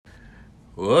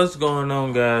What's going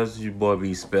on, guys? Your boy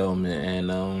B Spellman,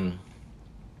 and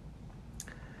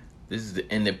this is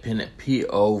the Independent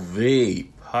POV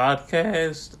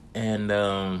podcast, and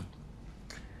yeah,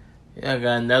 I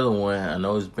got another one. I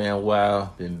know it's been a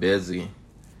while, been busy,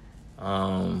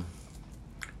 um,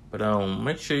 but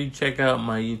make sure you check out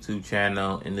my YouTube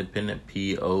channel, Independent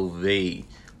POV.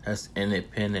 That's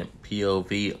Independent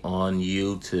POV on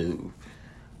YouTube.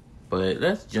 But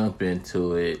let's jump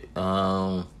into it.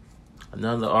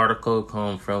 Another article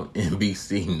comes from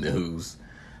NBC News.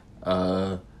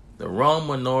 The wrong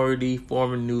minority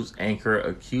former news anchor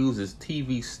accuses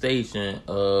TV station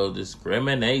of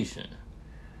discrimination.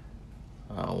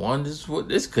 I wonder what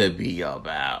this could be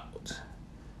about.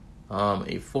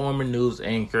 A former news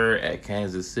anchor at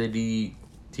Kansas City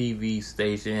TV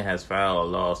station has filed a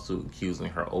lawsuit accusing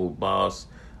her old boss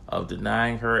of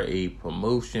denying her a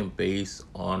promotion based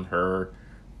on her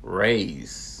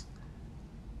race.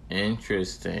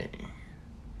 Interesting.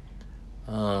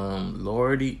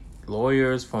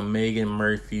 Lawyers from Megan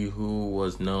Murphy, who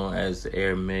was known as the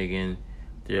Air Megan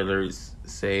Dillard,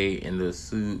 say in the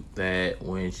suit that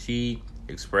when she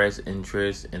expressed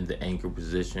interest in the anchor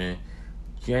position,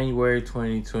 January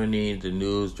 2020, the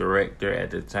news director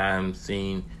at the time,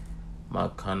 Sean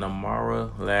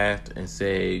McNamara, laughed and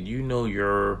said, "You know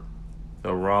you're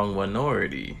the wrong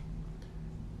minority."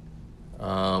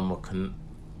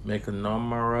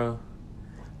 McNamara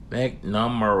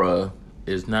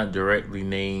is not directly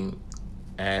named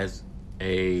as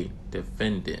a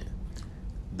defendant.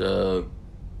 The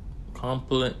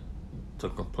complaint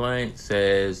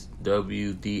says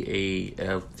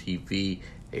WDAF-TV,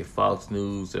 a Fox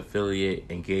News affiliate,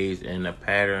 engaged in a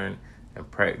pattern and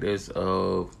practice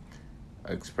of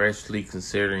expressly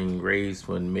considering race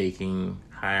when making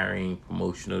hiring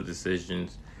promotional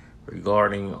decisions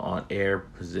regarding on-air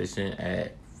position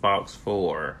at Fox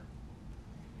 4.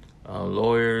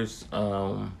 Lawyers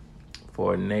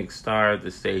for Next Star, the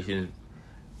station's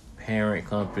parent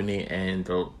company and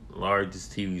the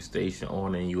largest TV station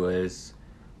owner in the U.S.,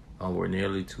 where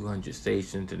nearly 200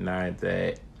 stations denied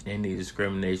that any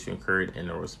discrimination occurred in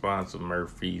the response of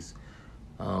Murphy's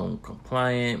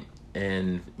complaint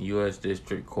in U.S.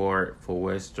 District Court for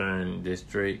Western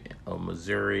District of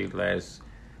Missouri last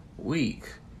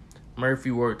week.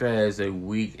 Murphy worked as a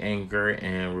week anchor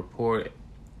and reporter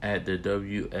at the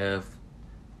WDAF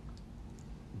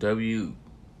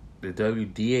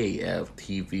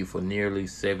TV for nearly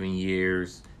 7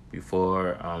 years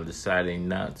before deciding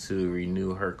not to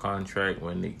renew her contract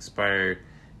when it expired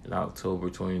in October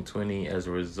 2020 as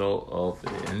a result of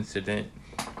the incident,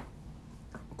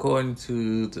 according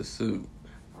to the suit.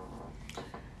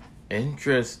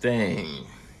 Interesting.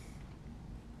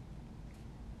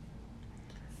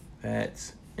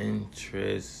 That's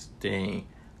interesting.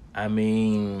 I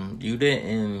mean, you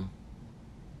didn't.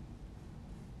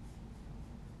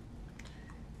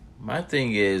 My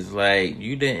thing is, like,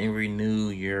 you didn't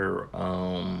renew your,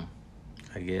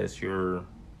 I guess your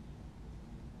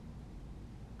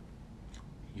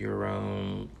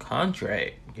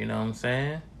contract. You know what I'm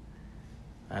saying?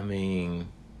 I mean,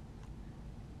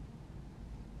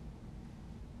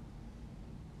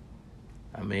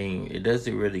 it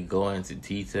doesn't really go into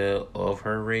detail of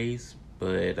her race,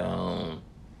 but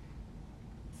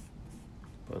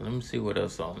let me see what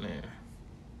else on there.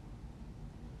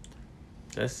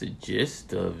 That's the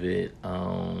gist of it.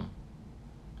 But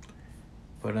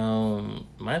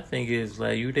my thing is,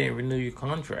 like, you didn't renew your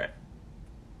contract.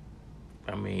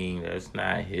 I mean, that's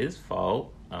not his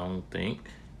fault. I don't think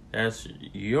that's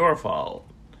your fault.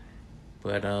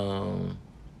 But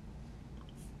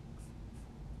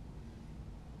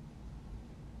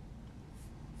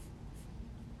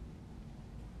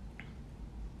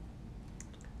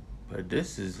But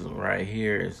this is right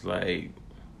here. It's like,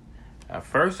 at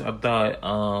first I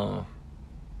thought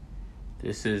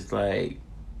this is like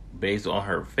based on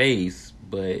her face,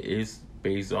 but it's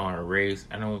based on her race.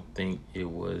 I don't think it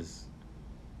was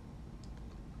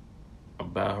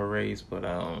about her race, but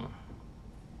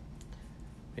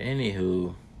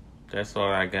anywho, that's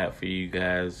all I got for you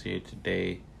guys here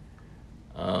today.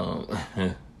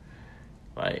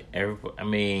 Like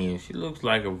she looks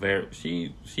like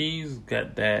she's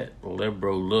got that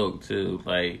liberal look too,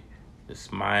 like the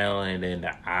smile and then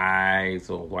the eyes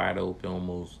are wide open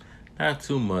almost, not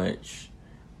too much,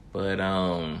 but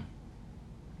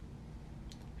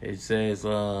it says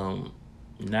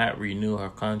not renew her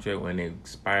contract when it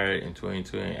expired in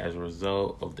 2020 as a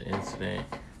result of the incident,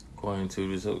 according to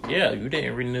this. So yeah, you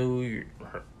didn't renew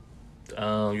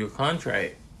your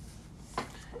contract,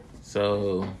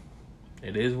 so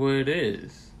it is what it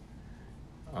is.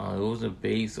 It wasn't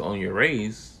based on your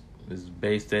race. is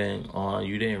based on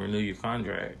you didn't renew your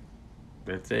contract.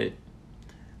 That's it.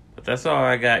 But that's all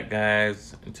I got,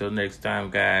 guys. Until next time,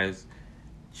 guys.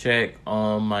 Check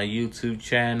on my YouTube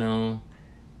channel.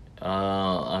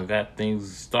 I got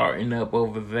things starting up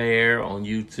over there on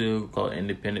YouTube called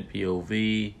Independent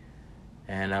POV.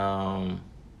 And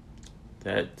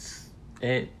that's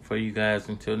it for you guys.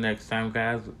 Until next time,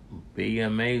 guys. Be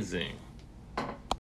amazing.